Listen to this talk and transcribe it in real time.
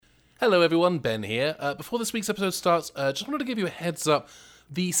Hello everyone, Ben here. Before this week's episode starts, just wanted to give you a heads up.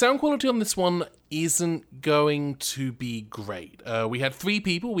 The sound quality on this one isn't going to be great. We had 3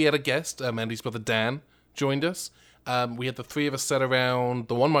 people. We had a guest, Andy's brother Dan, joined us. We had the 3 of us sat around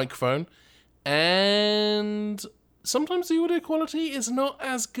the one microphone, and sometimes the audio quality is not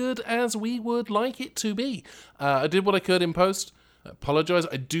as good as we would like it to be. I did what I could in post. Apologize.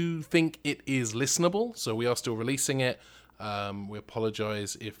 I do think it is listenable, so we are still releasing it. We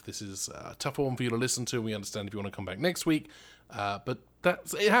apologize if this is a tough one for you to listen to. We understand if you want to come back next week. But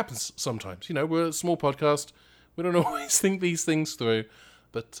it happens sometimes. You know, we're a small podcast. We don't always think these things through.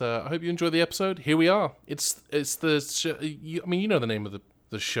 But I hope you enjoy the episode. Here we are. It's the show. You know the name of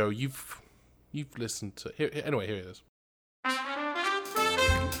the show. You've listened to. Anyway, here it is.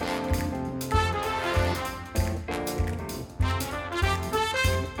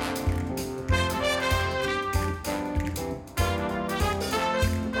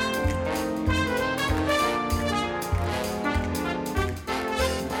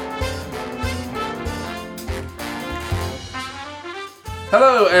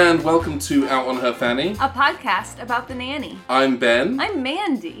 Hello and welcome to Out on Her Fanny, a podcast about the nanny. I'm Ben. I'm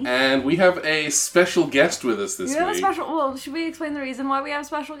Mandy. And we have a special guest with us this week. Well, should we explain the reason why we have a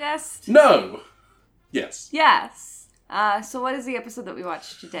special guest? No. Yes. Yes. So what is the episode that we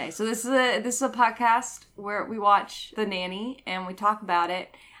watched today? So this is a podcast where we watch The Nanny and we talk about it.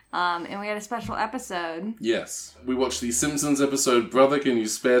 And we had a special episode. Yes. We watched the Simpsons episode, Brother, Can You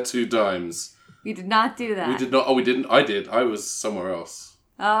Spare 2 Dimes? We did not do that. We did not. Oh, we didn't. I did. I was somewhere else.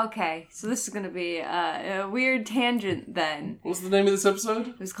 Okay. So this is going to be a weird tangent then. What's the name of this episode?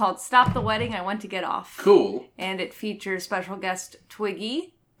 It was called Stop the Wedding, I Want to Get Off. Cool. And it features special guest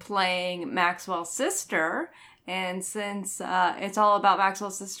Twiggy playing Maxwell's sister. And since it's all about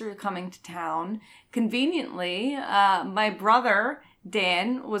Maxwell's sister coming to town, conveniently, my brother,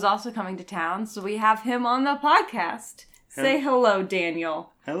 Dan, was also coming to town. So we have him on the podcast. Say hello,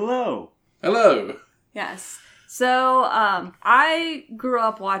 Daniel. Hello. Hello. Yes. So, I grew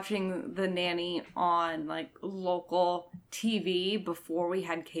up watching The Nanny on, local TV before we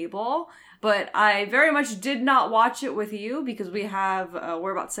had cable. But I very much did not watch it with you because we're about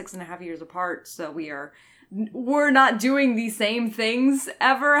 6.5 years apart. So we're not doing the same things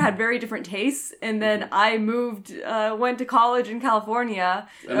ever, had very different tastes. And then I went to college in California.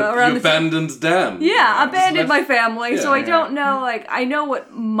 And you abandoned Dan. Yeah, abandoned my family. Yeah, so I don't know, I know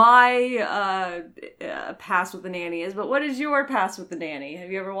what my past with The Nanny is, but what is your past with The Nanny?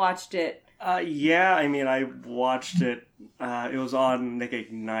 Have you ever watched it? Yeah, I watched it. It was on Nick at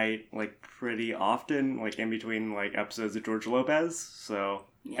Night, pretty often, in between, episodes of George Lopez, so...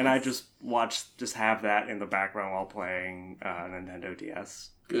 Yes. And I just have that in the background while playing Nintendo DS.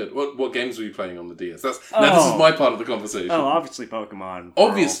 Good. What games were you playing on the DS? This is my part of the conversation. Oh, obviously Pokemon. Pearl.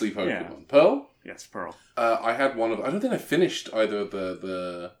 Obviously Pokemon. Yeah. Pearl? Yes, Pearl. I had one of... I don't think I finished either of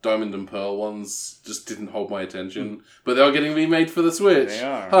the Diamond and Pearl ones. Just didn't hold my attention. But they are getting remade for the Switch. They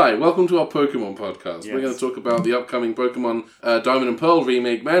are. Hi, welcome to our Pokemon podcast. Yes. We're going to talk about the upcoming Pokemon Diamond and Pearl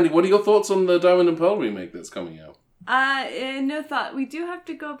remake. Mandy, what are your thoughts on the Diamond and Pearl remake that's coming out? No thought. We do have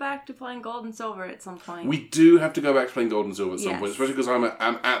to go back to playing Gold and Silver at some point. We do have to go back to playing Gold and Silver at some Yes. point, especially because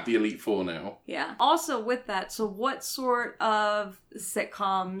I'm at the Elite Four now. Yeah. Also with that, so what sort of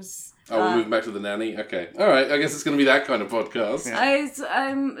sitcoms... Oh, we're moving back to The Nanny? Okay. Alright, I guess it's going to be that kind of podcast.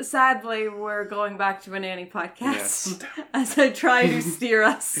 Yeah. Sadly, we're going back to a nanny podcast Yes. as I try to steer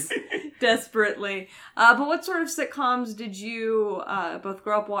us desperately. But what sort of sitcoms did you both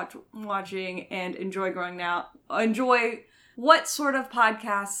grow up watching and enjoy what sort of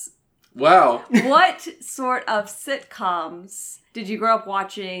podcasts? Wow. What sort of sitcoms did you grow up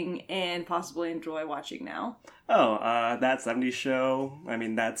watching and possibly enjoy watching now? Oh, That 70s Show.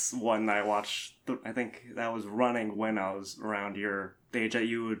 That's one that I watched. I think that was running when I was around your age that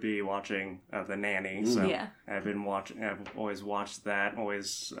you would be watching The Nanny. So yeah. I've always watched that.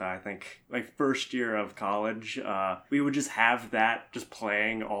 Always, I think, first year of college, we would just have that just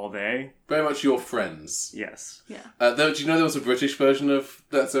playing all day. Very much your friends. Yes. Yeah. Do you know there was a British version of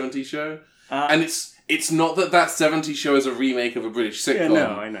That 70s Show? And it's not that 70s Show is a remake of a British sitcom. Yeah, no,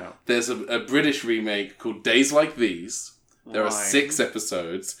 I know. There's a British remake called Days Like These. There are 6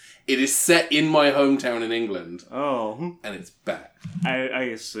 episodes. It is set in my hometown in England. Oh. And it's back. I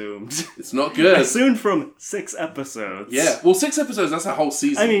assumed. It's not good. I assumed from 6 episodes. Yeah. Well, 6 episodes, that's a whole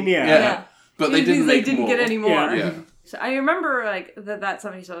season. Yeah. But they didn't make more. Get any more. Yeah. So I remember that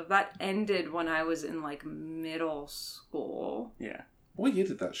 70s Show, that ended when I was in middle school. Yeah. What year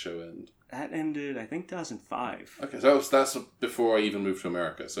did that show end? That ended, I think, 2005. Okay, so that's before I even moved to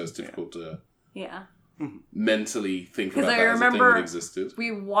America, so it's difficult to... Yeah. mentally think about Because that I as a thing remember that existed.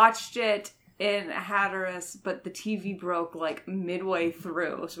 we watched it in Hatteras, but the TV broke like midway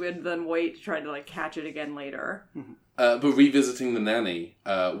through, so we had to then wait to try to like catch it again later. But revisiting The Nanny,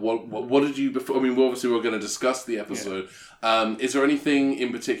 what did you... Before? I mean, obviously we're going to discuss the episode. Yeah. Is there anything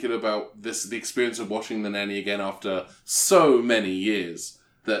in particular about the experience of watching The Nanny again after so many years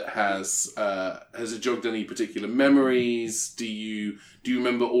that has it jogged any particular memories? Do you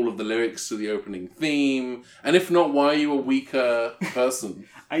remember all of the lyrics to the opening theme? And if not, why are you a weaker person?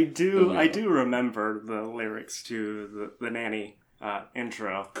 I do remember the lyrics to the Nanny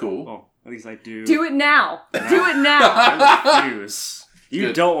intro. Cool. Well, at least I do. Do it now! Do it now! I refuse. You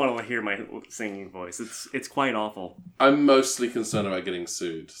Good. don't want to hear my singing voice. It's quite awful. I'm mostly concerned about getting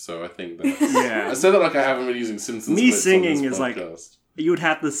sued, so I think that... Yeah. I said that like I haven't been using Simpsons Me clips singing on this is like- podcast. You would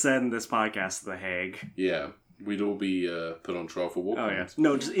have to send this podcast to The Hague. Yeah. We'd all be put on trial for war Oh yeah. crimes.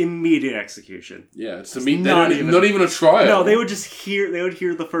 No, just immediate execution. Yeah, it's Just not not even even- a trial. No, they would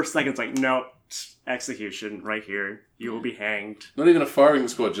hear the first seconds like, no, execution right here. You will be hanged. Not even a firing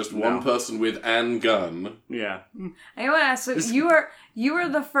squad, just one No. person with an gun. Yeah. I want to ask, so you are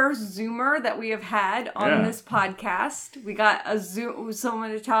the first Zoomer that we have had on Yeah. this podcast. We got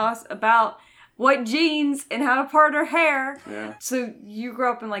someone to tell us about what jeans and how to part her hair. Yeah. So you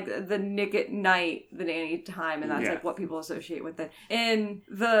grew up in like the Nick at Night, the Nanny time, and that's Yeah. like what people associate with it. In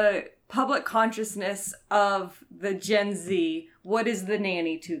the public consciousness of the Gen Z, what is the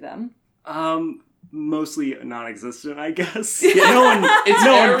Nanny to them? Mostly non-existent, I guess. No one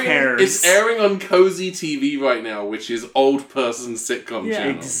cares. It's airing on Cozy TV right now, which is old person sitcom Yeah.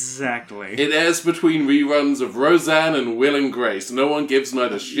 channel. Exactly. It airs between reruns of Roseanne and Will and Grace. No one gives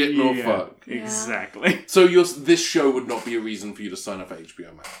neither shit nor Yeah, fuck. Exactly. So this show would not be a reason for you to sign up for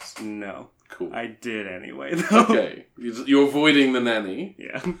HBO Max. No. Cool. I did anyway, though. Okay. You're avoiding The Nanny.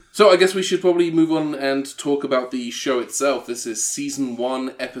 Yeah. So I guess we should probably move on and talk about the show itself. This is season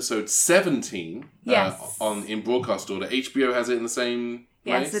 1, episode 17. Yes. In broadcast order. HBO has it in the same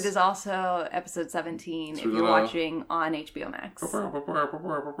Yes, place? it is also episode 17 if you're watching on HBO Max. That's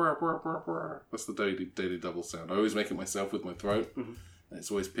the daily double sound. I always make it myself with my throat. It's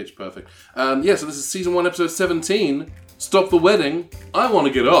always pitch perfect. So this is season 1, episode 17. Stop the wedding. I want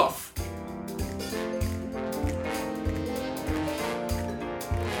to get off.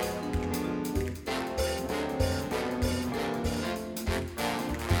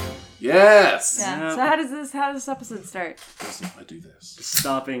 Yes! Yeah. Yeah. So how does this episode start? Listen, I do this.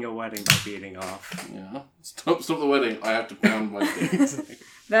 Stopping a wedding by beating off. Yeah. Stop the wedding. I have to pound my dick.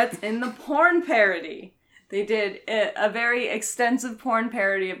 That's in the porn parody. They did a very extensive porn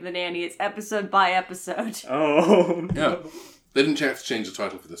parody of The Nanny. It's episode by episode. Oh. Yeah. They didn't have to change the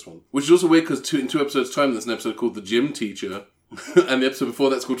title for this one. Which is also weird because in 2 episodes' time there's an episode called The Gym Teacher. And the episode before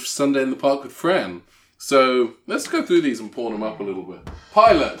that's called Sunday in the Park with Fran. So let's go through these and pawn them up a little bit.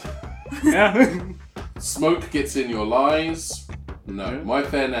 Pilot. Yeah. Smoke gets in your lies. No. My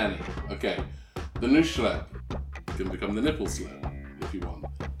Fair Nanny. Okay. The new schlep can become the nipple slap if you want.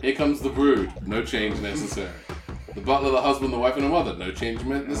 Here comes the brood. No change necessary. The butler, the husband, the wife, and the mother. No change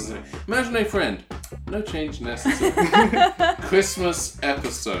necessary. Imaginary friend. No change necessary. Christmas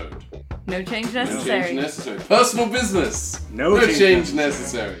episode. No change No necessary. change necessary. Personal business. No change change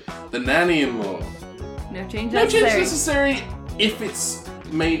necessary. The nanny-in-law. No change No change necessary. necessary if it's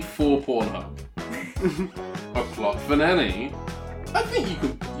made for Pornhub. A plot for nanny. I think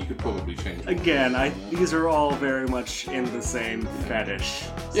you could probably change it. Again, these are all very much in the same fetish.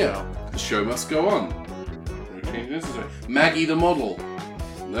 Yeah. The show must go on. No change necessary. Maggie the model.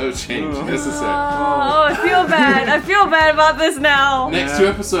 No change necessary. Oh, I feel bad. I feel bad about this now. Next 2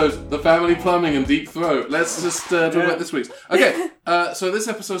 episodes, the family plumbing and deep throat. Let's just talk about this week's. Okay, so this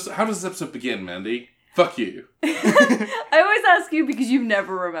episode, how does this episode begin, Mandy? Fuck you. I always ask you because you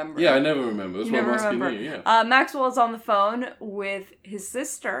never remember. Yeah, I never remember. That's You why never I'm asking remember. you, yeah. Maxwell is on the phone with his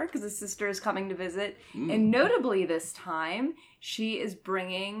sister because his sister is coming to visit, and notably this time she is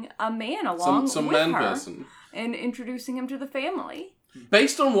bringing a man along Some with man her person. and introducing him to the family.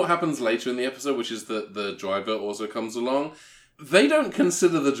 Based on what happens later in the episode, which is that the driver also comes along, they don't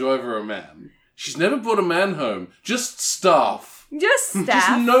consider the driver a man. She's never brought a man home. Just staff. Just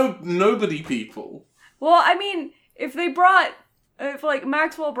staff. Just nobody people. Well, I mean, if like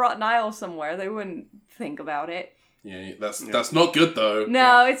Maxwell brought Niall somewhere, they wouldn't think about it. Yeah, that's not good though.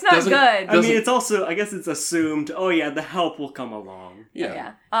 No, it's not Doesn't- good. I mean, it's also, I guess it's assumed, oh yeah, the help will come along.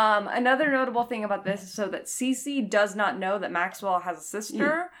 Yeah. Another notable thing about this is so that Cece does not know that Maxwell has a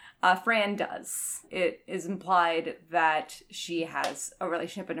sister. Fran does. It is implied that she has a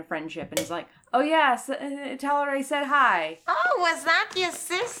relationship and a friendship and is like, Oh, yes, tell her I said hi. Oh, was that your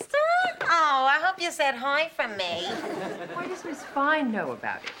sister? Oh, I hope you said hi from me. Why does Miss Fine know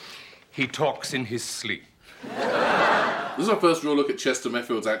about it? He talks in his sleep. This is our first real look at Chester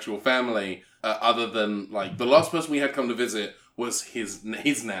Meffield's actual family, other than, like, the last person we had come to visit was his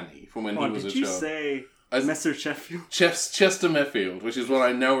nanny from when he was a child. Did you say Mr. Sheffield? Chester Meffield, which is what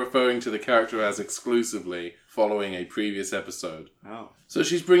I'm now referring to the character as exclusively, following a previous episode. Oh. So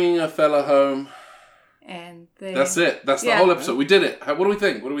she's bringing a fella home. And they... That's it. That's the whole episode. We did it. What do we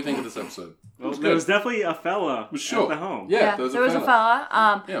think? What do we think of this episode? Well, there was definitely a fella at the home. Yeah, there was a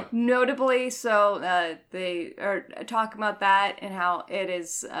fella. Yeah. Notably, so they are talking about that and how it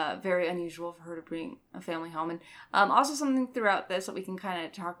is very unusual for her to bring a family home. And also something throughout this that we can kind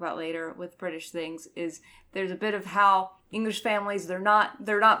of talk about later with British things is there's a bit of how English families, they're not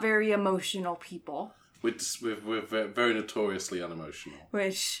very emotional people. We're very notoriously unemotional.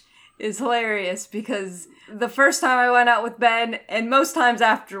 Which is hilarious because the first time I went out with Ben and most times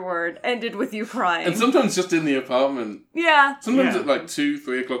afterward ended with you crying. And sometimes just in the apartment. Yeah. Sometimes at like 2,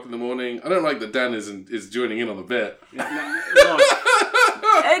 3 o'clock in the morning. I don't like that Dan is joining in on the bit.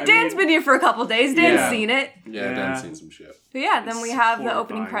 Dan's been here for a couple days. Dan's seen it. Yeah, Dan's seen some shit. But yeah, then we have the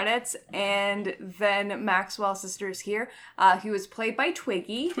opening horrifying. credits, and then Maxwell's sister is here, who is played by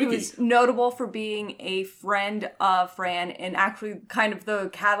Twiggy, who is notable for being a friend of Fran and actually kind of the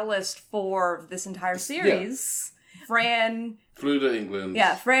catalyst for this entire series. Yeah. Fran flew to England.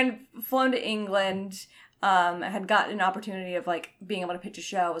 Yeah, Fran flown to England, had gotten an opportunity of like being able to pitch a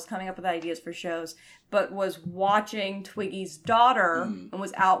show, was coming up with ideas for shows, but was watching Twiggy's daughter and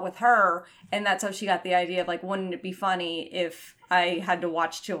was out with her, and that's how she got the idea of like, wouldn't it be funny if I had to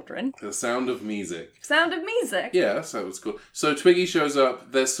watch children? The Sound of Music. Sound of Music. Yeah, that's how it was cool. So Twiggy shows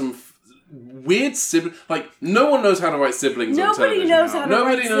up. There's some weird sibling, like no one knows how to write siblings on television.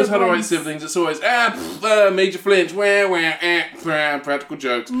 Nobody knows how to write siblings. It's always Major Flinch, practical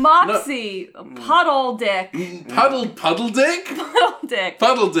jokes. Moxie, Puddle Dick. Puddle Dick? Puddle Dick.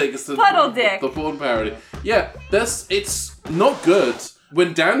 Puddle Dick is Puddle Dick. The porn parody. Yeah, it's not good.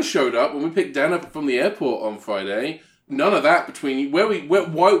 When Dan showed up, when we picked Dan up from the airport on Friday, none of that between you. Where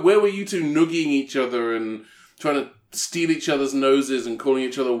were you two noogieing each other and trying to steal each other's noses and calling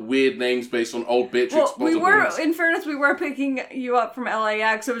each other weird names based on old Beatrix Well, in fairness, we were picking you up from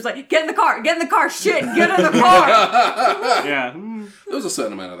LAX. So it was like, get in the car, shit, get in the car. Yeah. There was a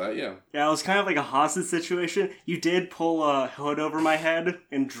certain amount of that, yeah. Yeah, it was kind of like a hostage situation. You did pull a hood over my head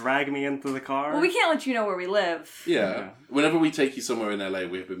and drag me into the car. Well, we can't let you know where we live. Yeah. Whenever we take you somewhere in LA,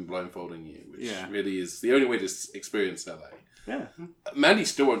 we've been blindfolding you, which really is the only way to experience LA. Yeah. Mandy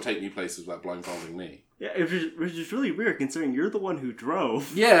still won't take me places without blindfolding me. Yeah, which is really weird considering you're the one who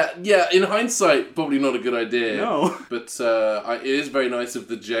drove. Yeah, in hindsight, probably not a good idea. No. But it is very nice of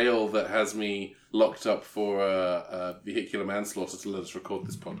the jail that has me locked up for vehicular manslaughter to let us record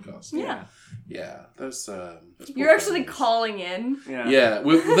this podcast. Yeah. Yeah, those You're actually calling in. Yeah,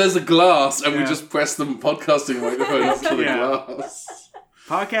 there's a glass and we just press the podcasting microphone up to the glass.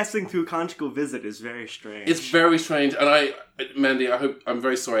 Podcasting through conjugal visit is very strange. It's very strange, and Mandy, I'm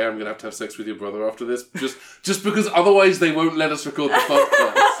very sorry I'm going to have sex with your brother after this, just because otherwise they won't let us record the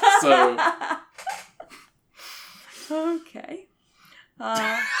podcast, so... Okay.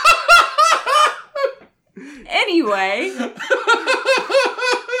 Anyway.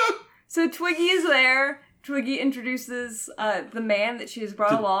 So Twiggy is there. Twiggy introduces the man that she has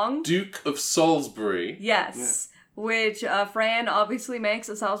brought along. Duke of Salisbury. Yes. Yeah. Which Fran obviously makes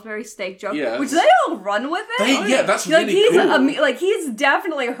a Salisbury steak joke, which they all run with it. That's really cool. He's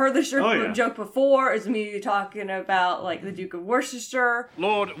definitely heard the joke before. Is immediately talking about like the Duke of Worcestershire.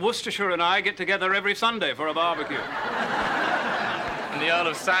 Lord Worcestershire and I get together every Sunday for a barbecue. And the Earl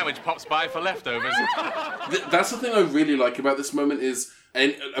of Sandwich pops by for leftovers. That's the thing I really like about this moment is,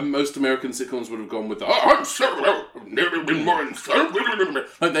 and most American sitcoms would have gone with the, I've never been more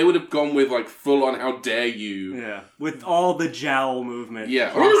like they would have gone with like full on how dare you. Yeah. With all the jowl movement.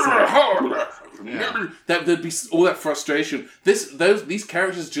 Yeah. There'd be all that frustration. These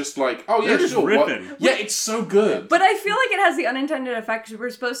characters just like, they're just ripping. Yeah, it's so good. But I feel like it has the unintended effect because we're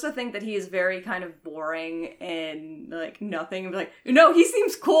supposed to think that he is very kind of boring and like nothing. And be like, no, he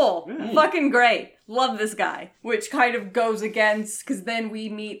seems cool. Fucking great. Love this guy. Which kind of goes against, because then we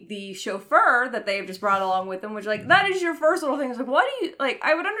meet the chauffeur that they've just brought along with them, which like, that is your first little thing. It's like, why do you, like,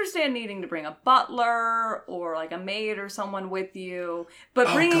 I would understand needing to bring a butler or like a maid or someone with you,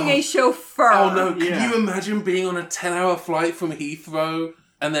 but bringing a chauffeur. Oh no, can you imagine being on a 10-hour flight from Heathrow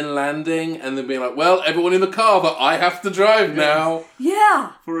and then landing, and then being like, well, everyone in the car that I have to drive now.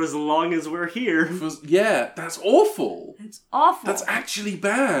 Yeah. For as long as we're here. Yeah, that's awful. It's awful. That's actually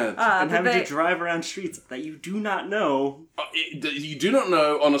bad. And having to drive around streets that you do not know. You do not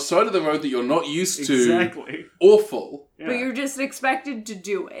know on a side of the road that you're not used to. Exactly. Awful. Yeah. But you're just expected to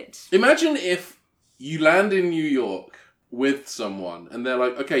do it. Imagine if you land in New York with someone, and they're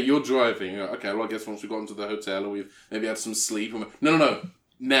like, okay, you're driving. Okay, well, I guess once we've gotten to the hotel, and we've maybe had some sleep. No.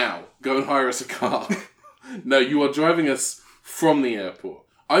 Now, go and hire us a car. No, you are driving us from the airport.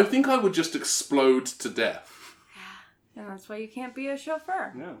 I think I would just explode to death. And that's why you can't be a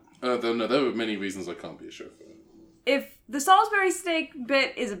chauffeur. No. No, there are many reasons I can't be a chauffeur. If the Salisbury steak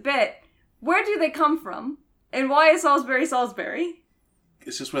bit is a bit, where do they come from? And why is Salisbury Salisbury?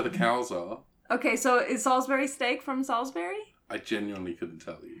 It's just where the cows are. Okay, so is Salisbury steak from Salisbury? I genuinely couldn't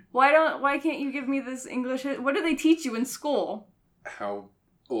tell you. Why can't you give me this English? What do they teach you in school? How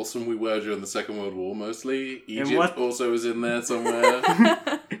awesome we were during the Second World War, mostly. And Egypt also was in there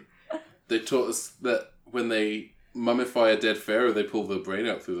somewhere. They taught us that when they mummify a dead pharaoh, they pull the brain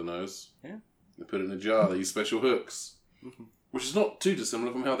out through the nose. Yeah. They put it in a jar. They use special hooks. Mm-hmm. Which is not too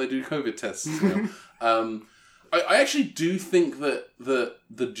dissimilar from how they do COVID tests. You know? I actually do think that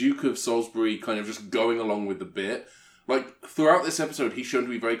the Duke of Salisbury kind of just going along with the bit, like, throughout this episode, he's shown to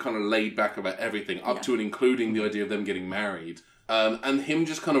be very kind of laid back about everything, up to and including the idea of them getting married. And him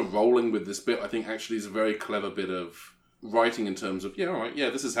just kind of rolling with this bit, I think, actually is a very clever bit of writing in terms of, yeah, all right, yeah,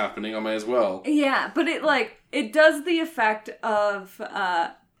 this is happening, I may as well. Yeah, but it does the effect of,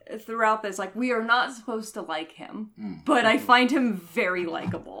 throughout this, like, we are not supposed to like him, but I find him very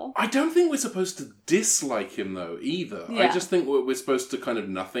likable. I don't think we're supposed to dislike him, though, either. Yeah. I just think we're supposed to kind of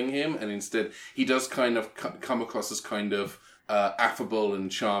nothing him, and instead he does kind of come across as kind of affable and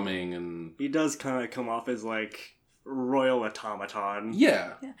charming, and... He does kind of come off as, like, royal automaton.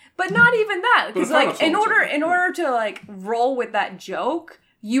 Yeah. But not even that, But because, a fun like, in automaton. order to, like, roll with that joke,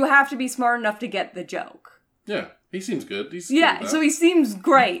 you have to be smart enough to get the joke. Yeah. He seems good. He's Yeah, good at so that. he seems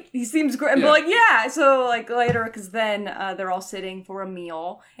great. He seems great. Yeah. But, like, yeah, so, like, later, because then they're all sitting for a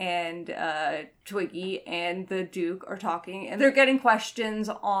meal, and Twiggy and the Duke are talking, and they're getting questions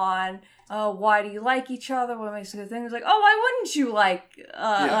on, why do you like each other? What makes a good thing? It's like, why wouldn't you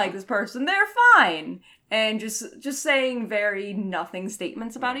like this person? They're fine. And just saying very nothing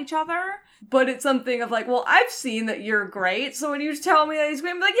statements about each other. But it's something of like, well, I've seen that you're great, so when you just tell me that he's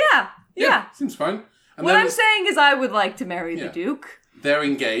great, I'm like, yeah. Seems fine. And What then I'm saying is I would like to marry the Yeah. Duke. they're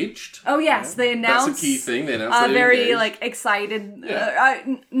engaged. Oh, yes, they announced... That's a key thing. They announced they're very, engaged. like, excited.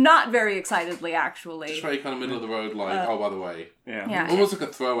 Yeah. Not very excitedly, actually. Just very kind of middle of the road, like, oh, by the way. Yeah. Almost like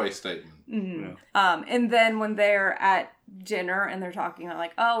a throwaway statement. And then when they're at dinner and they're talking about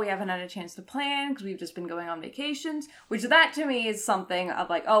like, oh, we haven't had a chance to plan because we've just been going on vacations, which that to me is something of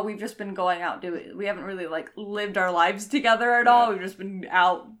like, oh, we've just been going out doing, we haven't really like lived our lives together at all. We've just been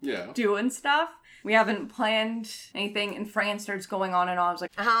out doing stuff. We haven't planned anything, and Fran starts going on and on. I was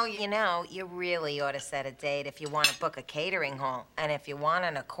like, oh, you really ought to set a date if you want to book a catering hall. And if you want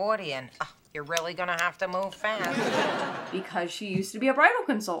an accordion, you're really going to have to move fast. Because she used to be a bridal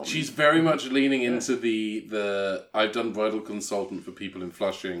consultant. She's very much leaning into the I've done bridal consultant for people in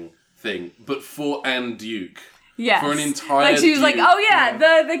Flushing thing, but for Anne Duke. Yes. For an entire like she was Duke. like, oh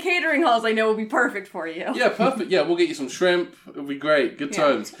yeah, the catering halls I know will be perfect for you. Yeah, perfect. Yeah, we'll get you some shrimp. It'll be great. Good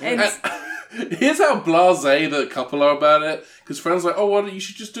times. And here's how blasé the couple are about it. Because Fran's like, oh, why don't you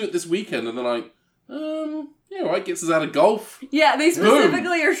should just do it this weekend? And they're like, yeah, right, gets us out of golf. yeah, they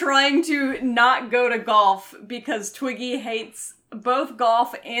specifically are trying to not go to golf because Twiggy hates both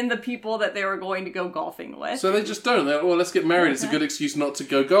golf and the people that they were going to go golfing with. So they just don't. They're like, well, let's get married. It's a good excuse not to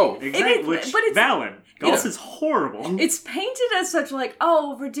go golf. Exactly, but it's valid. Golf is horrible. It's painted as such like,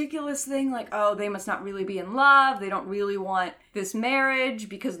 oh, ridiculous thing, like, oh, they must not really be in love, they don't really want this marriage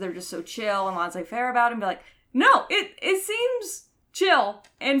because they're just so chill and laissez-faire about it, and be like, no, it seems chill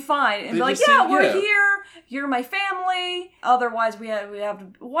and fine, and be like, yeah, we're here, you're my family, otherwise we have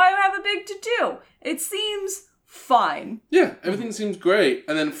why have a big to-do? It seems fine. Yeah, everything seems great.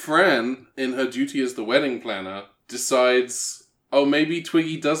 And then Fran, in her duty as the wedding planner, decides, oh, maybe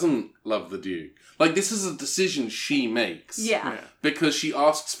Twiggy doesn't love the Duke. Like, this is a decision she makes. Yeah. Because she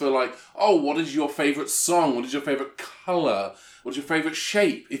asks for, like, oh, what is your favourite song? What is your favourite colour? What's your favourite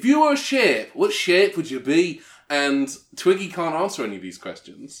shape? If you were a shape, what shape would you be? And Twiggy can't answer any of these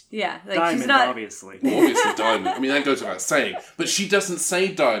questions. Yeah. Like, Diamond, she's not... obviously. Obviously Diamond. I mean, that goes without saying. But she doesn't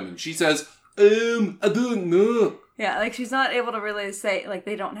say Diamond. She says, I don't know. Yeah, like, she's not able to really say, like,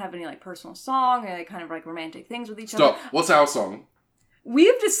 they don't have any, like, personal song, or, like, kind of, like, romantic things with each other. Stop. What's our song?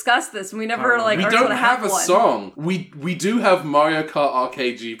 We've discussed this, and we never we are don't able to have a one. song. We do have Mario Kart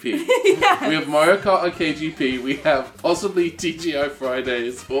Arcade GP. Yes. We have Mario Kart Arcade GP. We have possibly TGI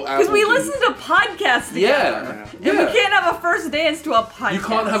Fridays or Apple Because we Juice. listen to podcasts together. Yeah. And we can't have a first dance to a podcast. You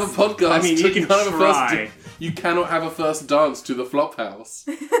can't have a podcast. I mean, you can can't have a try. first. You cannot have a first dance to the Flophouse.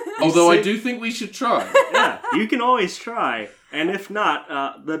 Although I do think we should try. Yeah, you can always try. And if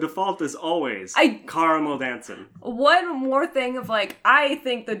not, the default is always caramel dancing. One more thing of I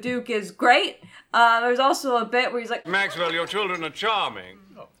think the Duke is great. There's also a bit where he's like, Maxwell, your children are charming.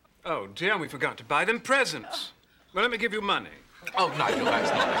 Oh, dear, we forgot to buy them presents. Well, let me give you money. Oh, Nigel, that's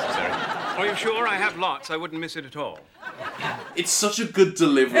not necessary. Are you sure? I have lots. I wouldn't miss it at all. It's such a good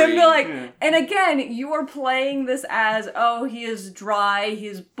delivery. and be like, and again, you are playing this as, oh, he is dry, he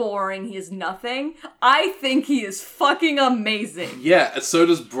is boring, he is nothing. I think he is fucking amazing. Yeah, and so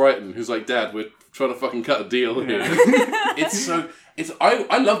does Brighton, who's like, Dad, we're trying to fucking cut a deal here.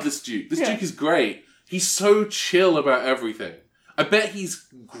 I love this Duke. This Duke is great. He's so chill about everything. I bet he's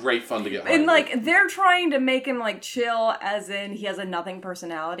great fun to get high And with. they're trying to make him chill, as in he has a nothing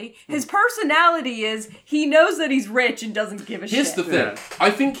personality. His personality is he knows that he's rich and doesn't give a shit. Here's the thing.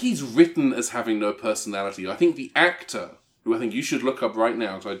 I think he's written as having no personality. I think the actor, who I think you should look up right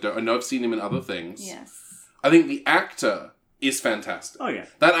now, because I know I've seen him in other things. Yes. I think the actor is fantastic. Oh, yeah.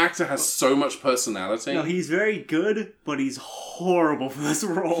 That actor has so much personality. No, he's very good, but he's horrible for this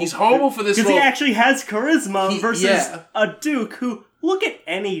role. He's horrible for this role. Because he actually has charisma versus yeah. a Duke who, look at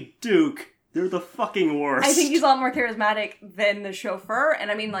any Duke, they're the fucking worst. I think he's a lot more charismatic than the chauffeur, and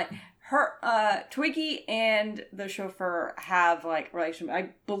I mean, Twiggy and the chauffeur have relationship. I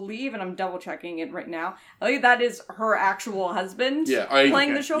believe, and I'm double checking it right now. I think that is her actual husband. Yeah,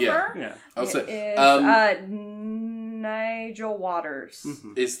 playing the chauffeur. Yeah. I'll It say, is Nigel Waters.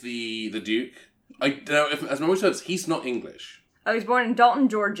 is the Duke. I don't know if, as memory serves, he's not English. Oh, he's born in Dalton,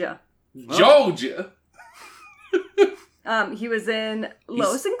 Georgia. Georgia. He was in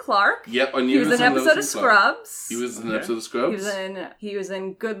Lois and Clark. Yep, I knew He was in an episode of Scrubs. He was in an episode of Scrubs. He was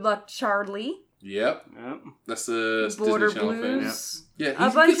in Good Luck Charlie. Yep. Yep. That's the Border Disney Channel thing. Blues. Yeah, A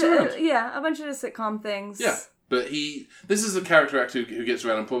he bunch gets around. of a bunch of sitcom things. Yeah, but this is a character actor who gets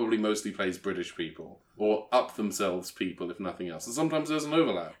around and probably mostly plays British people or up themselves people, if nothing else. And sometimes there's an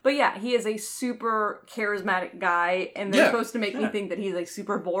overlap. But yeah, he is a super charismatic guy, and they're Yeah. supposed to make me think that he's a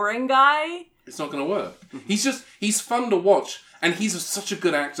super boring guy. It's not going to work. He's fun to watch, and he's such a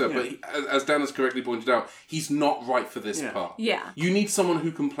good actor. But as Dan has correctly pointed out, he's not right for this part. Yeah. You need someone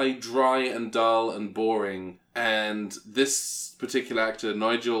who can play dry and dull and boring. And this particular actor,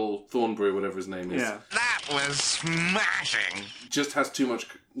 Nigel Thornberry, whatever his name is, That was smashing. just has too much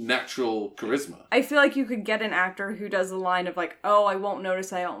natural charisma. I feel like you could get an actor who does the line of oh, I won't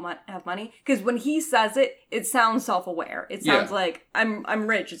notice I don't have money, because when he says it, it sounds self-aware. It sounds like I'm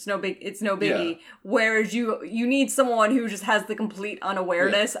rich. It's no biggie. Yeah. Whereas you need someone who just has the complete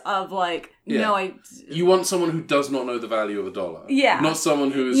unawareness of no, You want someone who does not know the value of a dollar. Yeah. Not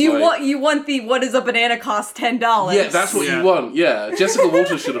someone who is you want the what does a banana cost $10? Yeah, that's what you want. Yeah, Jessica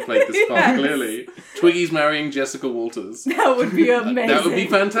Walters should have played this part, Yes. clearly. Twiggy's marrying Jessica Walters. That would be amazing. That would be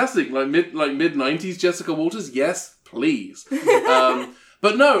fantastic. Mid 90s Jessica Walters, yes, please.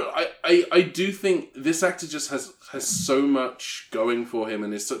 But no, I do think this actor just has so much going for him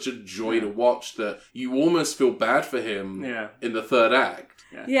and is such a joy to watch that you almost feel bad for him in the third act.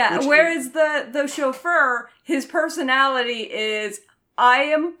 Yeah, whereas the chauffeur, his personality is, I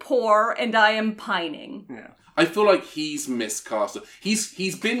am poor and I am pining. Yeah. I feel like he's miscasted.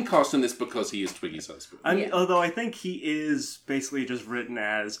 He's been cast in this because he is Twiggy's husband. Although I think he is basically just written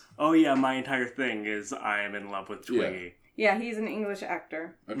as, oh yeah, my entire thing is I am in love with Twiggy. Yeah, he's an English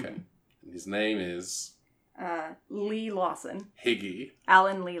actor. Okay. His name is Lee Lawson. Higgy.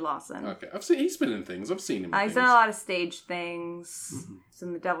 Alan Lee Lawson. Okay. He's been in things. I've seen him in He's things. done a lot of stage things. He's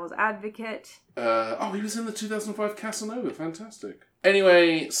in The Devil's Advocate. He was in the 2005 Casanova. Fantastic.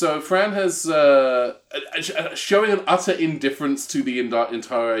 Anyway, so Fran has showing an utter indifference to the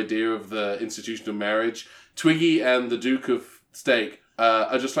entire idea of the institution of marriage. Twiggy and the Duke of Steak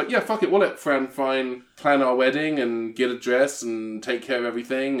are just like, yeah, fuck it, we'll let Fran plan our wedding and get a dress and take care of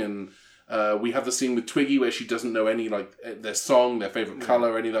everything. And we have the scene with Twiggy where she doesn't know any, their song, their favourite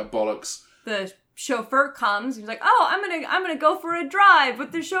colour, any of that bollocks. The chauffeur comes. He's like, "Oh, I'm gonna go for a drive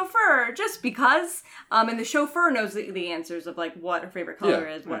with the chauffeur just because." And the chauffeur knows the answers of what her favorite color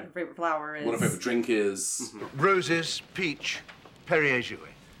is, what her favorite flower is, What her favourite drink is. Roses, peach, Perrier Jouet.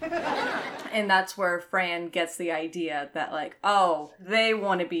 and that's where Fran gets the idea that oh, they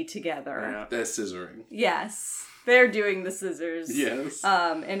want to be together. Yeah. They're scissoring. Yes, they're doing the scissors. Yes.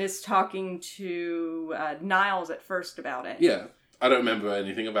 And is talking to Niles at first about it. Yeah. I don't remember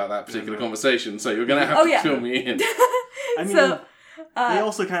anything about that particular conversation, so you're going to have to fill me in. I mean, they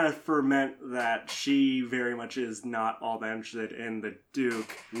also kind of ferment that she very much is not all that interested in the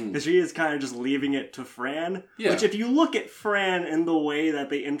Duke, because she is kind of just leaving it to Fran. Yeah. Which, if you look at Fran in the way that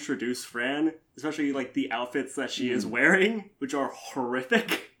they introduce Fran, especially like the outfits that she is wearing, which are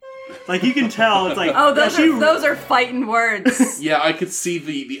horrific. Like, you can tell, it's like... Oh, those are fighting words. Yeah, I could see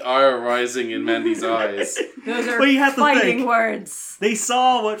the ire rising in Mandy's eyes. Those are But you have to fighting think, words. They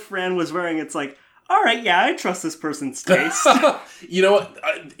saw what Fran was wearing, it's like, alright, yeah, I trust this person's taste. You know what?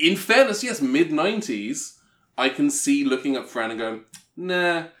 In fairness, yes, mid-90s, I can see looking at Fran and going,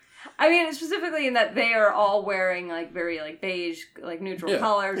 nah. I mean, specifically in that they are all wearing, like, very, like, beige, like, neutral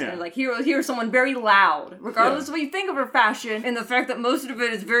colors. Yeah. And, like, here's someone very loud. Regardless of what you think of her fashion, and the fact that most of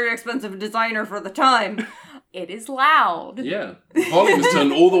it is very expensive designer for the time, it is loud. Yeah. Volume is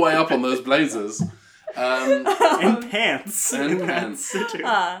turned all the way up on those blazers. And pants. And pants.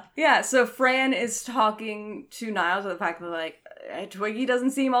 Yeah, so Fran is talking to Niles about the fact that, like, Twiggy doesn't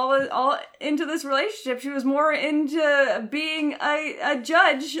seem all into this relationship. She was more into being a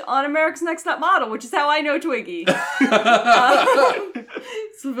judge on America's Next Top Model, which is how I know Twiggy.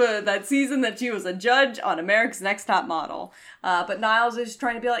 So that season that she was a judge on America's Next Top Model. But Niles is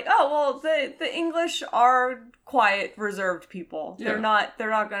trying to be like, oh, well, the English are quiet, reserved people. Yeah. They're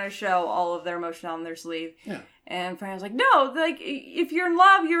not going to show all of their emotion on their sleeve. Yeah. And Fran's like, no, like, if you're in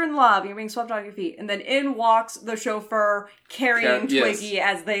love, you're in love. You're being swept off your feet. And then in walks the chauffeur carrying Twiggy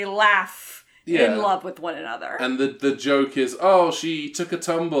as they laugh in love with one another. And the joke is, oh, she took a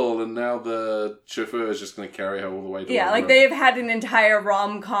tumble, and now the chauffeur is just going to carry her all the way to like, they've had an entire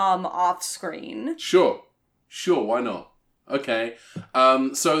rom-com off-screen. Sure, why not? Okay.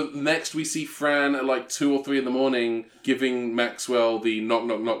 So next we see Fran at like 2 or 3 in the morning giving Maxwell the knock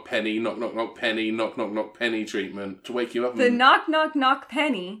knock knock penny, knock knock knock penny, knock knock knock penny treatment to wake you up. The knock knock knock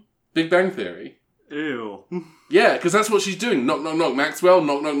penny. Big Bang Theory. Ew. Yeah, because that's what she's doing. Knock knock knock. Maxwell.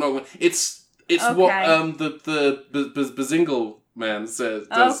 Knock knock knock. It's Okay. what the Bazingle man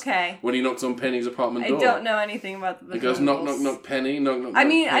does when he knocks on Penny's apartment door. I don't know anything about the He goes knock knock knock Penny, knock knock. I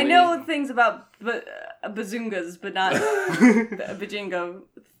mean, knock, Penny. I know things about bazungas, but not Bajingo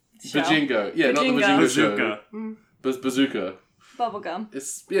show. Bajingo. Yeah, not the Bajingo. Bajingo show. Bazooka. Bubblegum.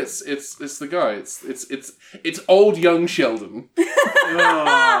 It's the guy. It's old young Sheldon.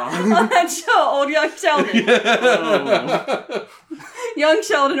 On that show, old young Sheldon. Young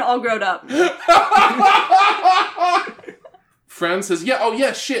Sheldon all grown up. Fran says,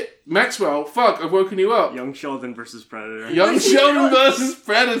 shit, Maxwell, fuck, I've woken you up. Young Sheldon versus Predator. Young Sheldon versus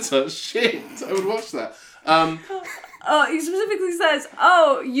Predator. Shit, I would watch that. He specifically says,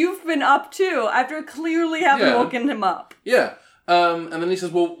 oh, you've been up too, after clearly having woken him up. Yeah. And then he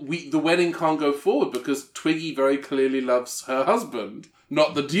says, well, the wedding can't go forward because Twiggy very clearly loves her husband,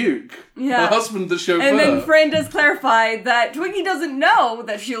 not the Duke. Yeah. Her husband, the chauffeur. And then Fran does clarify that Twiggy doesn't know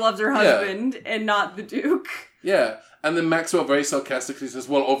that she loves her husband and not the Duke. Yeah. And then Maxwell very sarcastically says,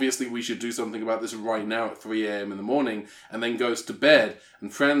 well, obviously we should do something about this right now at 3 a.m. in the morning, and then goes to bed.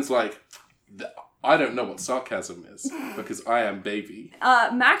 And Fran's like, I don't know what sarcasm is, because I am baby.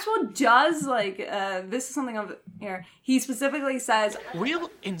 Maxwell does, this is something of here. He specifically says,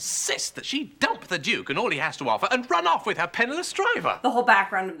 We'll insist that she dump the Duke and all he has to offer and run off with her penniless driver. The whole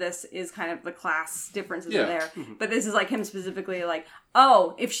background of this is kind of the class differences are there. But this is like him specifically like,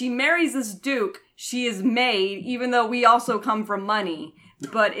 oh, if she marries this Duke, she is made, even though we also come from money.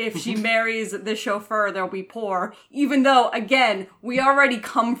 But if she marries the chauffeur, they'll be poor. Even though, again, we already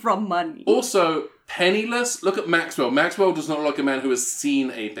come from money. Also, penniless? Look at Maxwell. Maxwell does not look like a man who has seen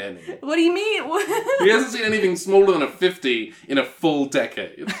a penny. What do you mean? He hasn't seen anything smaller than a 50 in a full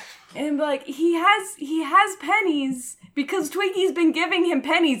decade. And like, he has pennies because Twiggy's been giving him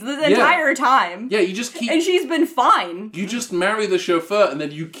pennies this entire time. Yeah, you just keep... And she's been fine. You just marry the chauffeur and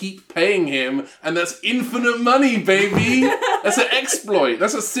then you keep paying him, and that's infinite money, baby! That's an exploit.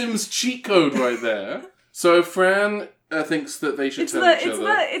 That's a Sims cheat code right there. So Fran thinks that they should tell each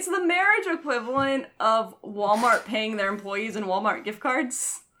other. It's the marriage equivalent of Walmart paying their employees in Walmart gift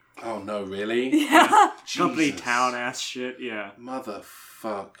cards. Oh no, really? Yeah. Company town ass shit, yeah.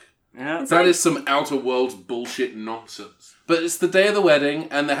 Motherfuck. Yeah. That is some Outer Worlds bullshit nonsense. But it's the day of the wedding,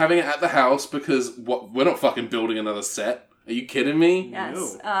 and they're having it at the house because we're not fucking building another set. Are you kidding me?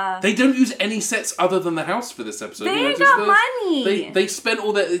 Yes. They don't use any sets other than the house for this episode. They You ain't notice got this? money. They spent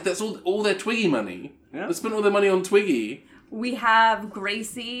all their... That's all their Twiggy money. Yeah. They spent all their money on Twiggy. We have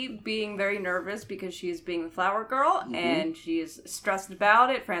Gracie being very nervous because she's being the flower girl, and she's stressed about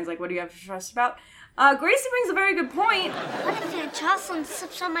it. Fran's like, what do you have to stress about? Gracie brings a very good point. What if Aunt Jocelyn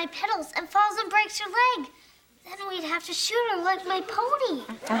slips on my pedals and falls and breaks her leg? Then we'd have to shoot her like my pony.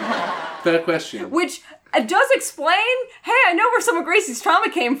 Fair question. Which does explain, hey, I know where some of Gracie's trauma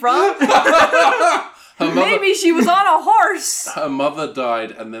came from. Maybe she was on a horse. Her mother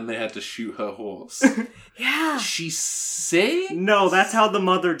died, and then they had to shoot her horse. Yeah. She's sick? No, that's how the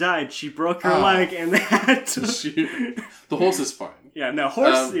mother died. She broke her leg and they had to shoot. The horse is fine. Yeah, no,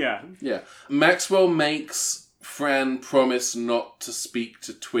 horse, yeah. Yeah. Maxwell makes Fran promise not to speak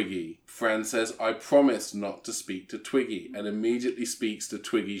to Twiggy. Fran says, I promise not to speak to Twiggy, and immediately speaks to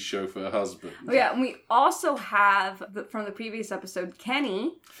Twiggy's chauffeur husband. Oh, yeah, and we also have, from the previous episode,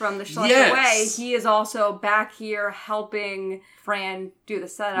 Kenny from the Schlechter Yes. Way. He is also back here helping Fran do the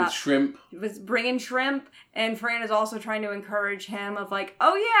setup. With shrimp. He was bringing shrimp, and Fran is also trying to encourage him of like,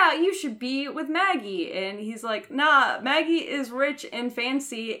 oh yeah, you should be with Maggie. And he's like, nah, Maggie is rich and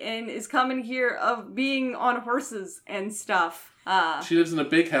fancy and is coming here of being on horses and stuff. She lives in a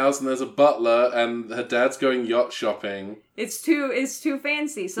big house and there's a butler and her dad's going yacht shopping. It's too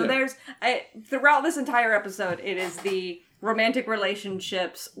fancy. So Yeah. there's throughout this entire episode, it is the romantic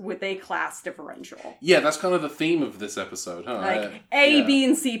relationships with a class differential. Yeah, that's kind of the theme of this episode, huh? Like A, Yeah. B,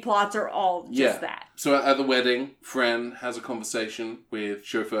 and C plots are all just that. So at the wedding, Fran has a conversation with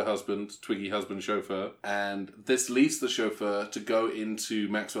chauffeur husband, Twiggy husband chauffeur, and this leads the chauffeur to go into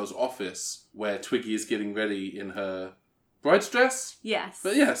Maxwell's office where Twiggy is getting ready in her bride's dress? Yes.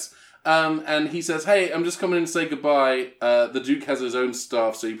 But yes. And he says, hey, I'm just coming in to say goodbye. The Duke has his own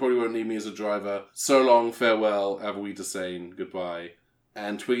staff, so you probably won't need me as a driver. So long, farewell, Auf Wiedersehen, goodbye.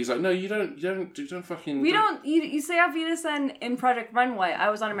 And Twiggy's like, no, you don't fucking... You say Auf Wiedersehen in Project Runway.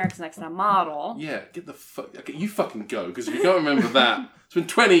 I was on America's Next Top Model. Yeah, get the fuck... Okay, you fucking go, because if you can't remember that, it's been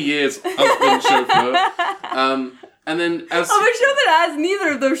 20 years husband chauffeur. And then as... Oh, a show that has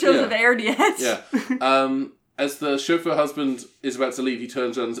neither of those shows Yeah. have aired yet. Yeah. As the chauffeur husband is about to leave, he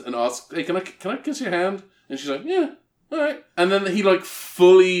turns around and asks, hey, can I kiss your hand? And she's like, yeah, alright. And then he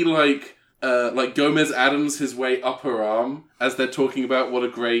fully Gomez Adams his way up her arm as they're talking about what a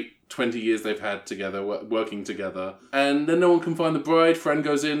great 20 years they've had together, working together. And then no one can find the bride. Fran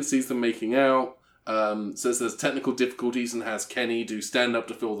goes in, sees them making out, says there's technical difficulties and has Kenny do stand-up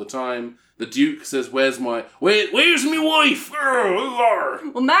to fill the time. The Duke says, where's my wife?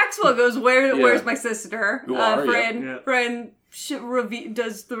 Well, Maxwell goes, where's my sister? Who are ya? Fran, Yeah. Fran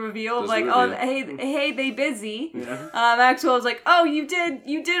does the reveal of Does like, the oh, reveal. hey, they busy. Yeah. Maxwell's like, oh, you did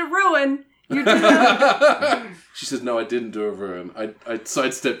a ruin. You did She says, no, I didn't do a ruin. I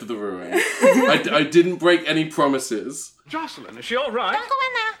sidestepped the ruin. I didn't break any promises. Jocelyn, is she all right? Don't go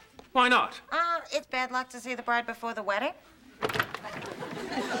in there. Why not? It's bad luck to see the bride before the wedding.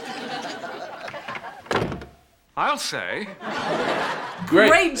 I'll say.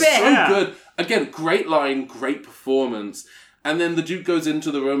 Great bit. So Yeah. good. Again, great line, great performance. And then the Duke goes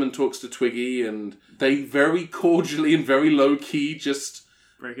into the room and talks to Twiggy, and they very cordially and very low-key just...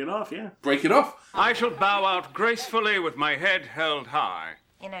 Break it off, yeah. break it off. I shall bow out gracefully with my head held high.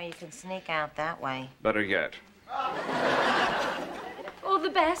 You know, you can sneak out that way. Better yet. All the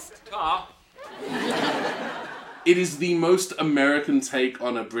best. It is the most American take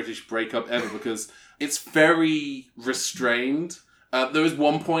on a British breakup ever because it's very restrained. There was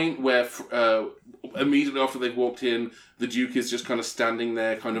one point where immediately after they've walked in, the Duke is just kind of standing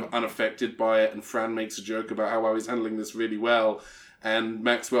there, kind of unaffected by it, and Fran makes a joke about how he's handling this really well. And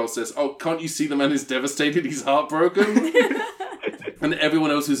Maxwell says, oh, can't you see the man is devastated? He's heartbroken. And everyone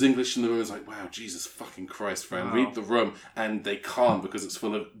else who's English in the room is like, wow, Jesus fucking Christ, Fran, read the room. And they can't because it's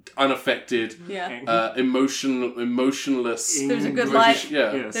full of unaffected, emotionless... There's a good British, line.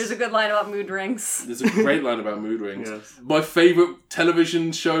 Yeah. Yes. There's a good line about mood rings. There's a great line about mood rings. Yes. My favourite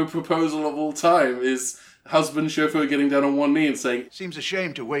television show proposal of all time is husband chauffeur getting down on one knee and saying, Seems a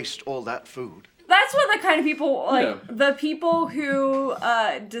shame to waste all that food. That's what the kind of people, Yeah. the people who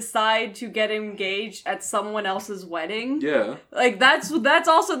decide to get engaged at someone else's wedding. yeah. Like, that's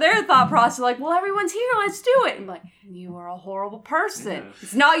also their thought process. Like, well, everyone's here, let's do it. And like, you are a horrible person. Yeah.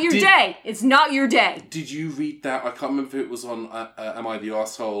 It's not your day. It's not your day. Did you read that? I can't remember if it was on Am I the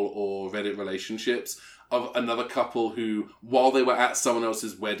Arsehole or Reddit Relationships, of another couple who, while they were at someone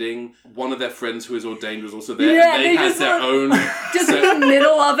else's wedding, one of their friends who is ordained was also there, Yeah, and they had just their own... Just in the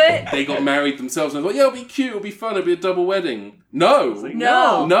middle of it. They got married themselves, and I thought, yeah, it'll be cute, it'll be fun, it'll be a double wedding. No! Like,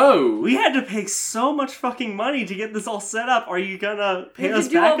 No. No! We had to pay so much fucking money to get this all set up. Are you gonna pay To us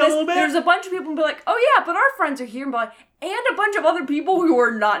do all back a this, little bit? There's a bunch of people who be like, oh yeah, but our friends are here. And be like, and a bunch of other people who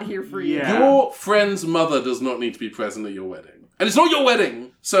are not here for you. Yeah. Your friend's mother does not need to be present at your wedding. And it's not your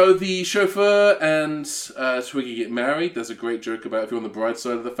wedding! So the chauffeur and Twiggy get married. There's a great joke about if you're on the bride's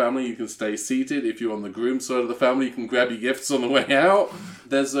side of the family, you can stay seated. If you're on the groom's side of the family, you can grab your gifts on the way out.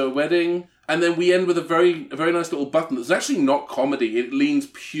 There's a wedding. And then we end with a very nice little button that's actually not comedy. It leans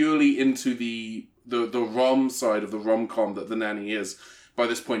purely into the rom side of the rom-com that The Nanny is, by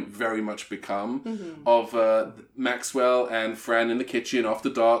this point, very much become, of Maxwell and Fran in the kitchen after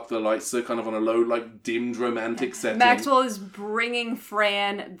dark. The lights are kind of on a low, like, dimmed romantic setting. Maxwell is bringing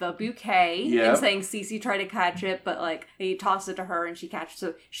Fran the bouquet and saying, Cece tried to catch it, but, like, he tossed it to her and she catches it.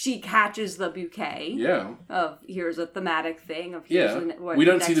 So she catches the bouquet. Yeah. Of, here's a thematic thing of we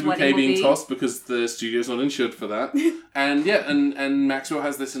don't see the bouquet being tossed because the studio's not insured for that. And and Maxwell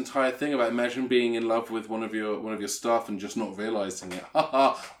has this entire thing about imagine being in love with one of your staff and just not realizing it.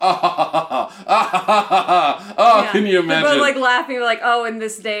 Can you imagine? But like laughing, like, oh, in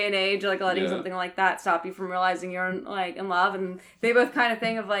this day and age, like letting something like that stop you from realizing you're in love, and they both kind of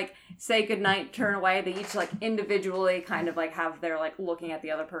think of like say goodnight, turn away. They each like individually kind of like have their like looking at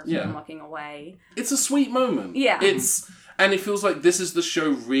the other person and looking away. It's a sweet moment. Yeah. And it feels like this is the show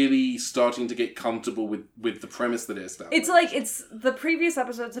really starting to get comfortable with the premise that it established. It's like, the previous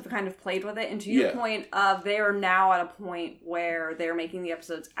episodes have kind of played with it, and to your point of they are now at a point where they're making the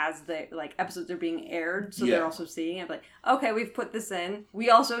episodes as episodes are being aired, so they're also seeing it, like, okay, we've put this in.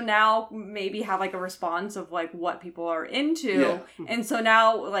 We also now maybe have like a response of like what people are into, and so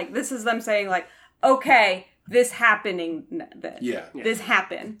now like this is them saying like, okay, this happening then. Yeah. This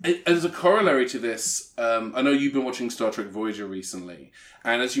happened. As a corollary to this, I know you've been watching Star Trek Voyager recently,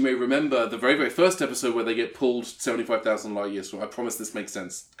 and as you may remember, the very, very first episode where they get pulled 75,000 light years from... I promise this makes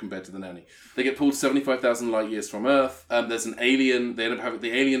sense compared to The Nanny. They get pulled 75,000 light years from Earth. There's an alien. They end up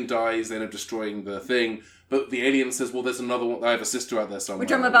the alien dies. They end up destroying the thing. But the alien says, well, there's another one. I have a sister out there somewhere.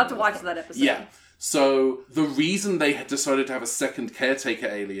 Which I'm about to watch that episode. Yeah. So the reason they had decided to have a second caretaker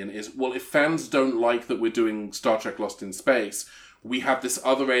alien is, well, if fans don't like that we're doing Star Trek Lost in Space, we have this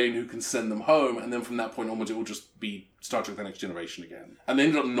other alien who can send them home, and then from that point onwards it will just be Star Trek The Next Generation again. And they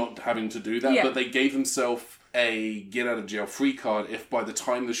ended up not having to do that, but they gave themselves a get-out-of-jail-free card if by the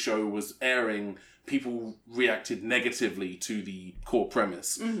time the show was airing, people reacted negatively to the core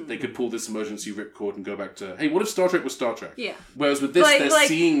premise. They could pull this emergency ripcord and go back to, hey, what if Star Trek was Star Trek? Yeah. Whereas with this, they're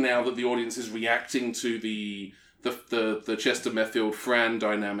seeing now that the audience is reacting to the Chester Methfield Fran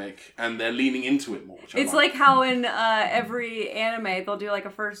dynamic, and they're leaning into it more. It's like how in every anime they'll do like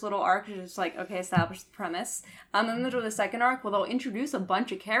a first little arc, and it's like, okay, establish the premise. And then they'll do the second arc, well, they'll introduce a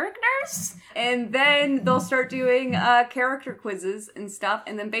bunch of characters, and then they'll start doing character quizzes and stuff,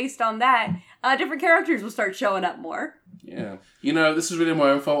 and then based on that, different characters will start showing up more. Yeah. You know, this is really my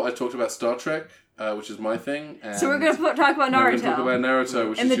own fault. I talked about Star Trek, which is my thing. And so we're going to talk about Naruto. We're going to talk about Naruto,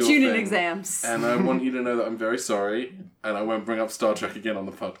 which and is your the Chunin thing. exams. And I want you to know that I'm very sorry, and I won't bring up Star Trek again on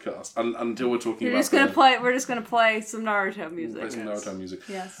the podcast until we're talking about. We're just going to play some Naruto music. Play some Naruto music.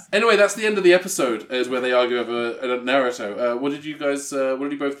 Yes. Anyway, that's the end of the episode. Is where they argue over Naruto. What did you guys? What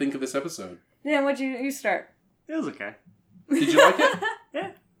did you both think of this episode? Yeah. What did you start? It was okay. Did you like it?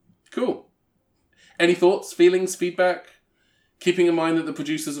 Yeah. Cool. Any thoughts, feelings, feedback? Keeping in mind that the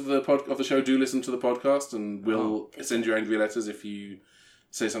producers of the show do listen to the podcast and will send you angry letters if you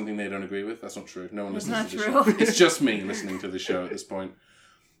say something they don't agree with. That's not true. No one listens to the show. It's just me listening to the show at this point.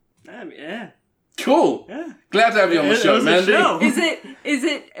 Yeah. Cool. Yeah. Glad to have you on the show, Mandy. Is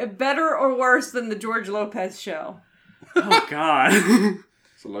it better or worse than the George Lopez show? Oh God.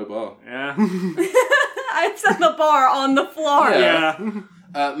 It's a low bar. Yeah. I've set the bar on the floor. Yeah.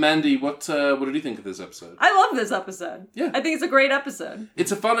 Mandy, what did you think of this episode? I love this episode. Yeah. I think it's a great episode.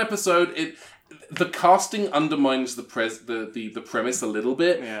 It's a fun episode. The casting undermines the premise a little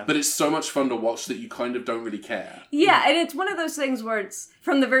bit, but it's so much fun to watch that you kind of don't really care. Yeah, and it's one of those things where it's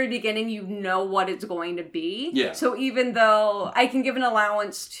from the very beginning you know what it's going to be. Yeah. So even though I can give an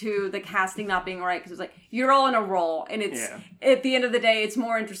allowance to the casting not being right, because it's like you're all in a role, and it's at the end of the day it's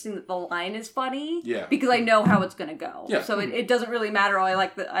more interesting that the line is funny. Yeah. Because I know how it's going to go. Yeah. So it doesn't really matter. Oh, I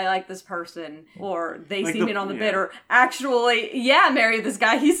like this person, or they seem in on the bit, or actually, marry this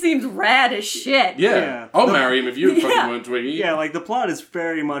guy. He seems rad as shit. Yeah. I'll marry him if you fucking want Twiggy. Yeah, like the plot is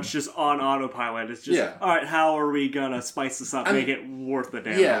very much just on autopilot. It's just, all right, how are we gonna spice this up, make it worth the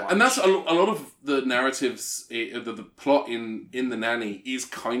damn watch? And that's a lot of the narratives, the plot in The Nanny is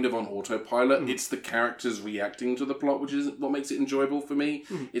kind of on autopilot. It's the characters reacting to the plot, which is what makes it enjoyable for me.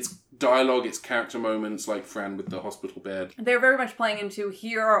 It's dialogue, it's character moments like Fran with the hospital bed. They're very much playing into,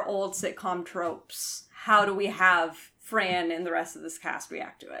 here are old sitcom tropes. How do we have Fran and the rest of this cast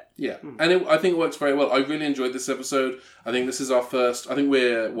react to it? Yeah, and I think it works very well. I really enjoyed this episode. I think this is our first, I think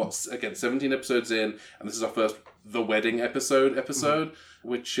we're, 17 episodes in, and this is our first The Wedding episode,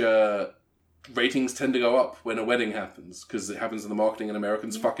 which ratings tend to go up when a wedding happens, because it happens in the marketing and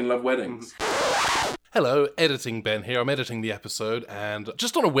Americans fucking love weddings. Hello, Editing Ben here. I'm editing the episode, and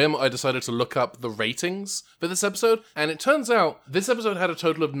just on a whim, I decided to look up the ratings for this episode, and it turns out this episode had a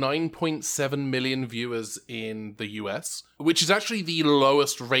total of 9.7 million viewers in the US, which is actually the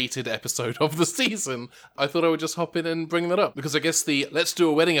lowest rated episode of the season. I thought I would just hop in and bring that up, because I guess the let's do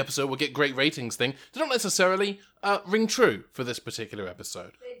a wedding episode, we'll get great ratings thing did not necessarily ring true for this particular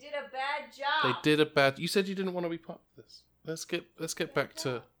episode. They did a bad job. You said you didn't want to be part of this. Let's go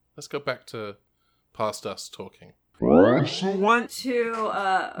back to past us talking. Want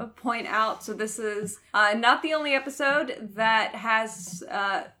to point out, so this is not the only episode that has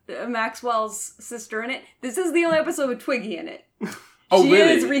Maxwell's sister in it. This is the only episode with Twiggy in it. Oh, she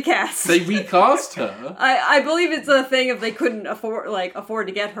really? is recast. They recast her? I believe it's a thing if they couldn't afford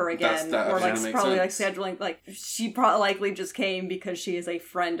to get her again, That or like makes probably sense. like scheduling. Like she probably likely just came because she is a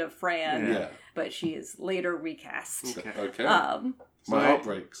friend of Fran, Yeah. but she is later recast. Okay. My heart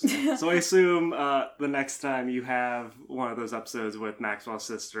breaks. So I assume the next time you have one of those episodes with Maxwell's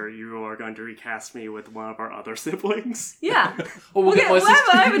sister, you are going to recast me with one of our other siblings. Yeah. Or we'll get my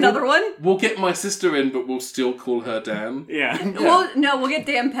sister. I have another one. We'll get my sister in, but we'll still call her Dan. Yeah. We'll get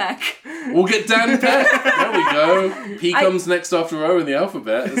Dan Peck. We'll get Dan Peck. There we go. P comes next after O in the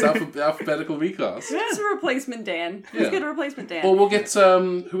alphabet. It's alphabetical recast. It's a replacement Dan. Yeah. Let's get a replacement Dan. Or we'll get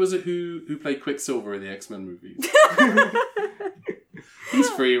who was it who played Quicksilver in the X-Men movies? He's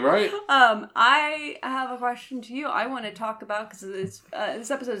free, right? I have a question to you. I want to talk about, because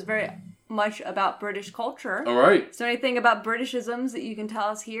this episode is very much about British culture. All right. Is there anything about Britishisms that you can tell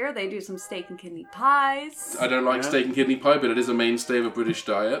us here? They do some steak and kidney pies. I don't like steak and kidney pie, but it is a mainstay of a British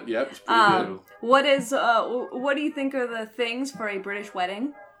diet. Yep, it's pretty good. What do you think are the things for a British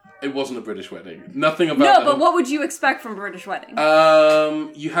wedding? It wasn't a British wedding. Nothing about No, but what would you expect from a British wedding?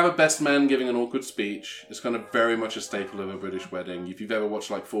 You have a best man giving an awkward speech. It's kind of very much a staple of a British wedding. If you've ever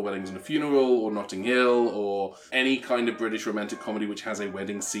watched like Four Weddings and a Funeral or Notting Hill or any kind of British romantic comedy which has a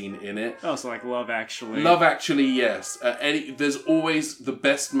wedding scene in it. Oh, so like Love Actually. Love Actually, yes. There's always the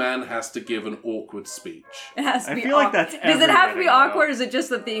best man has to give an awkward speech. It has to be feel like that's Does it every have to be wedding, awkward, though. or is it just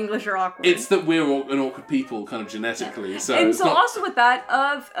that the English are awkward? It's that we're an awkward people kind of genetically. So and it's so not... also with that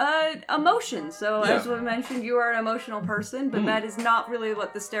of emotion. So Yeah. as we mentioned, you are an emotional person, but that is not really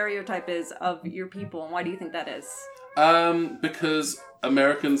what the stereotype is of your people. And why do you think that is? Because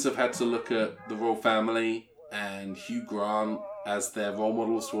Americans have had to look at the royal family and Hugh Grant as their role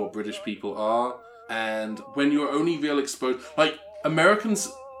models for what British people are. And when you're only real exposed... Like,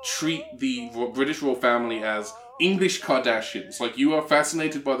 Americans treat the British royal family as English Kardashians. Like, you are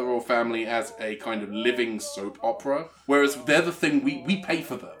fascinated by the royal family as a kind of living soap opera, whereas they're the thing we pay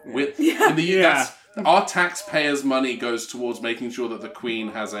for them. In the US, our taxpayers' money goes towards making sure that the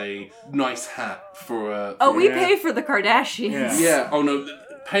Queen has a nice hat for a... We pay for the Kardashians. Yeah. Oh no,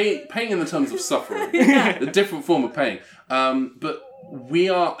 paying in the terms of suffering. A different form of paying. But we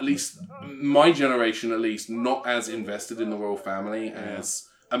are, at least my generation, at least, not as invested in the royal family as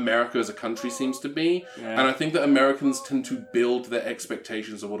America as a country seems to be. And I think that Americans tend to build their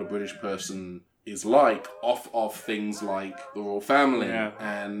expectations of what a British person is like off of things like the royal family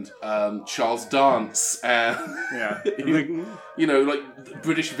and Charles Dance and you know, like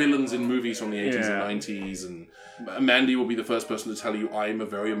British villains in movies from the 80s and 90s. And Mandy will be the first person to tell you I am a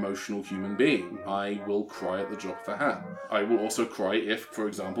very emotional human being. I will cry at the drop of a hat. I will also cry if, for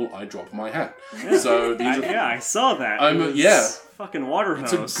example, I drop my hat. So these are... I saw that. Fucking water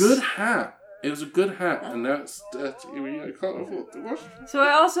hose. It's a good hat. It was a good hat, and now it's dirty. I can't afford to wash it.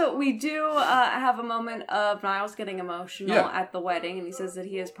 So we do have a moment of Niles getting emotional Yeah. at the wedding, and he says that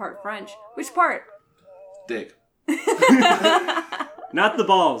he is part French. Which part? Dick. Not the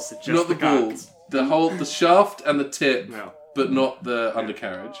balls, just Not the cock. balls. The shaft and the tip, but not the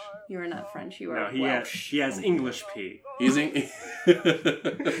undercarriage. You are not French. You are No, Welsh. he has English pee. He's in...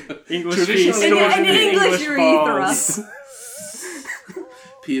 English pee stored And in the English urethra. balls.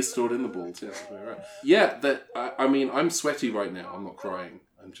 Pee is stored in the balls, yes, very right. Yeah, I mean, I'm sweaty right now. I'm not crying.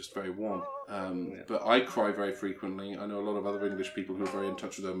 I'm just very warm. But I cry very frequently. I know a lot of other English people who are very in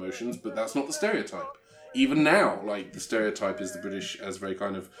touch with their emotions, but that's not the stereotype. Even now, like, the stereotype is the British as very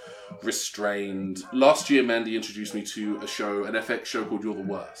kind of restrained. Last year, Mandy introduced me to an FX show called You're the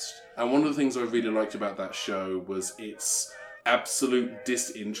Worst. And one of the things I really liked about that show was its absolute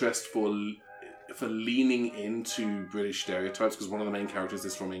disinterest for leaning into British stereotypes, because one of the main characters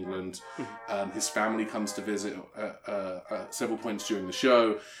is from England. His family comes to visit several points during the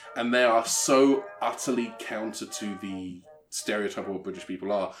show, and they are so utterly counter to the stereotype of what British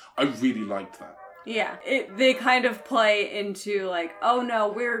people are. I really liked that. Yeah, they kind of play into like, oh no,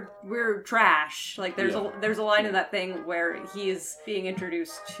 we're trash. Like there's a line in that thing where he is being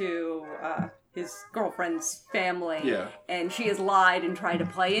introduced to his girlfriend's family. Yeah. And she has lied and tried to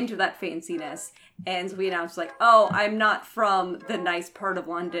play into that fanciness. And so we announced, like, oh, I'm not from the nice part of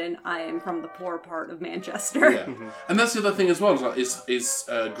London. I am from the poor part of Manchester. Yeah. And that's the other thing as well, is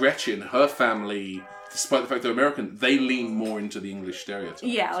Gretchen, her family, despite the fact they're American, they lean more into the English stereotypes.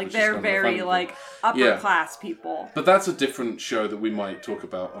 Yeah, like which is they're kind of a funny very, thing. like, upper class people. But that's a different show that we might talk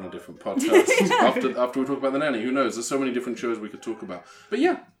about on a different podcast after we talk about The Nanny. Who knows? There's so many different shows we could talk about. But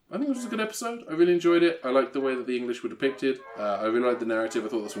yeah, I think it was a good episode. I really enjoyed it. I liked the way that the English were depicted. I really liked the narrative. I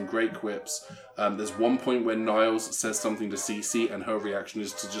thought there were some great quips. There's one point where Niles says something to Cece, and her reaction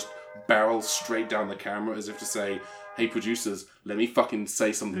is to just barrel straight down the camera as if to say, hey, producers, let me fucking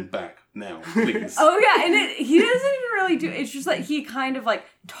say something back now, please. Oh, yeah, and he doesn't even really do it. It's just like he kind of, like,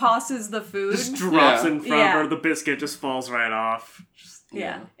 tosses the food. Just drops in front of her, the biscuit just falls right off.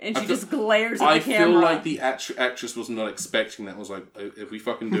 Yeah, and she just glares at the camera. I feel like the actress was not expecting that. Was like, are we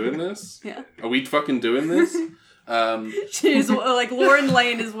fucking doing this? Yeah. Are we fucking doing this? She's like, Lauren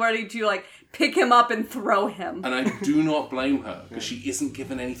Lane is ready to, like, pick him up and throw him. And I do not blame her, because she isn't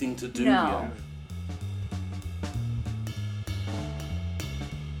given anything to do yet.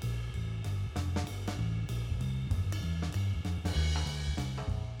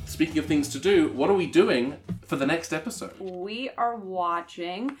 Speaking of things to do, what are we doing for the next episode? We are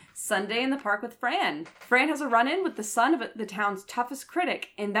watching Sunday in the Park with Fran. Fran has a run-in with the son of the town's toughest critic,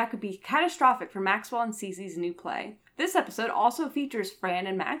 and that could be catastrophic for Maxwell and Cece's new play. This episode also features Fran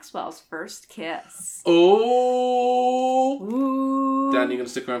and Maxwell's first kiss. Oh! Ooh. Dan, you going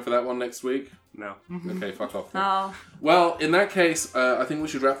to stick around for that one next week? No. Okay, fuck off. Oh. Well, in that case, I think we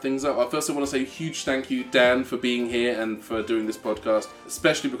should wrap things up. First, I want to say a huge thank you, Dan, for being here and for doing this podcast,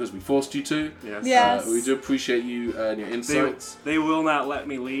 especially because we forced you to. Yes. We do appreciate you and your insights. They will not let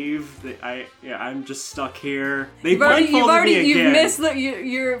me leave. I'm just stuck here. You've missed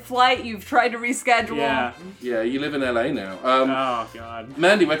your flight. You've tried to reschedule. Yeah, you live in LA now. Oh, God.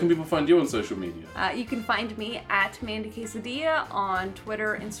 Mandy, where can people find you on social media? You can find me at Mandy Quesadilla on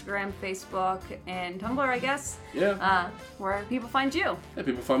Twitter, Instagram, Facebook, and Tumblr, I guess. Yeah. Where people find you. Yeah,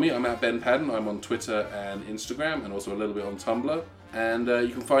 people find me. I'm at Ben Padden. I'm on Twitter and Instagram, and also a little bit on Tumblr. And you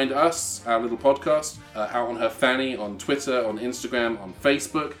can find us, our little podcast, Out on Her Fanny on Twitter, on Instagram, on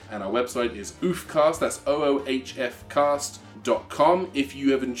Facebook. And our website is OOFcast. That's OOHFcast.com. If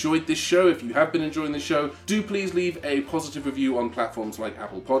you have enjoyed this show, if you have been enjoying this show, do please leave a positive review on platforms like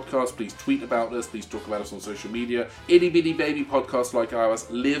Apple Podcasts. Please tweet about us. Please talk about us on social media. Itty bitty baby podcasts like ours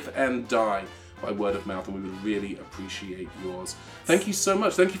live and die by word of mouth, and we would really appreciate yours. Thank you so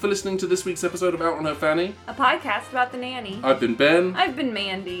much. Thank you for listening to this week's episode of Out on Her Fanny, a podcast about the nanny. I've been Ben. I've been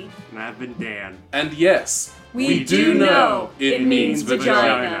Mandy. And I've been Dan. And yes, we do know it means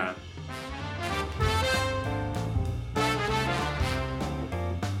vagina.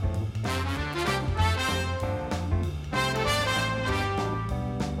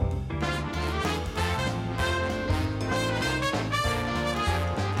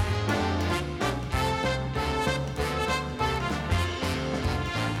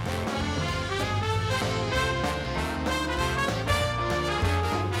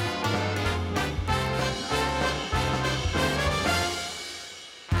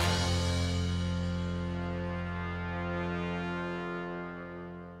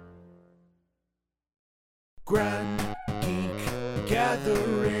 Grand Geek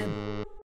Gathering.